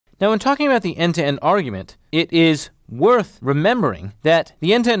Now, when talking about the end-to-end argument, it is worth remembering that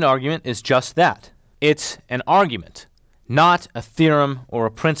the end-to-end argument is just that. It's an argument, not a theorem or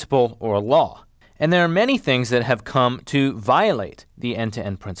a principle or a law. And there are many things that have come to violate the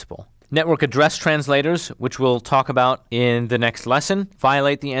end-to-end principle. Network address translators, which we'll talk about in the next lesson,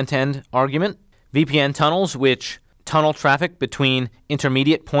 violate the end-to-end argument. VPN tunnels, which tunnel traffic between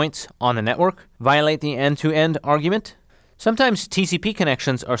intermediate points on the network, violate the end-to-end argument. Sometimes TCP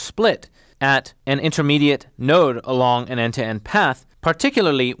connections are split at an intermediate node along an end-to-end path,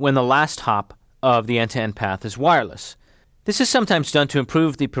 particularly when the last hop of the end-to-end path is wireless. This is sometimes done to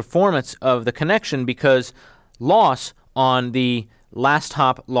improve the performance of the connection because loss on the last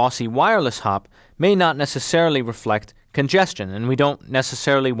hop lossy wireless hop may not necessarily reflect congestion, and we don't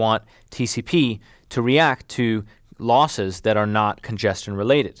necessarily want TCP to react to losses that are not congestion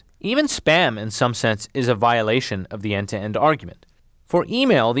related. Even spam, in some sense, is a violation of the end-to-end argument. For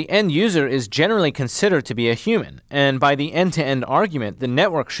email, the end user is generally considered to be a human, and by the end-to-end argument, the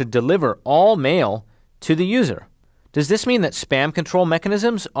network should deliver all mail to the user. Does this mean that spam control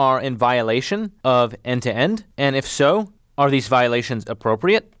mechanisms are in violation of end-to-end? And if so, are these violations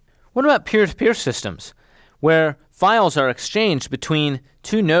appropriate? What about peer-to-peer systems, where files are exchanged between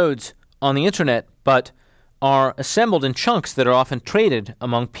two nodes on the internet, but are assembled in chunks that are often traded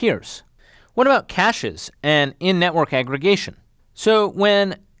among peers? What about caches and in-network aggregation? So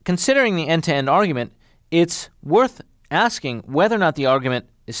when considering the end-to-end argument, it's worth asking whether or not the argument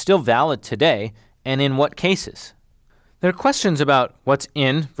is still valid today and in what cases. There are questions about what's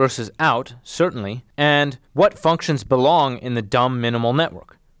in versus out, certainly, and what functions belong in the dumb minimal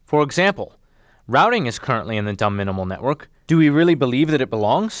network. For example, routing is currently in the dumb minimal network. Do we really believe that it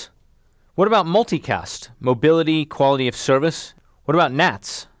belongs? What about multicast, mobility, quality of service? What about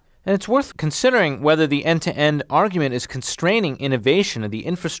NATs? And it's worth considering whether the end-to-end argument is constraining innovation of the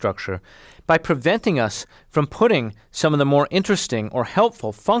infrastructure by preventing us from putting some of the more interesting or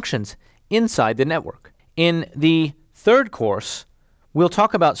helpful functions inside the network. In the third course, we'll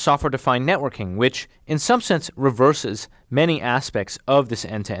talk about software-defined networking, which in some sense reverses many aspects of this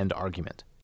end-to-end argument.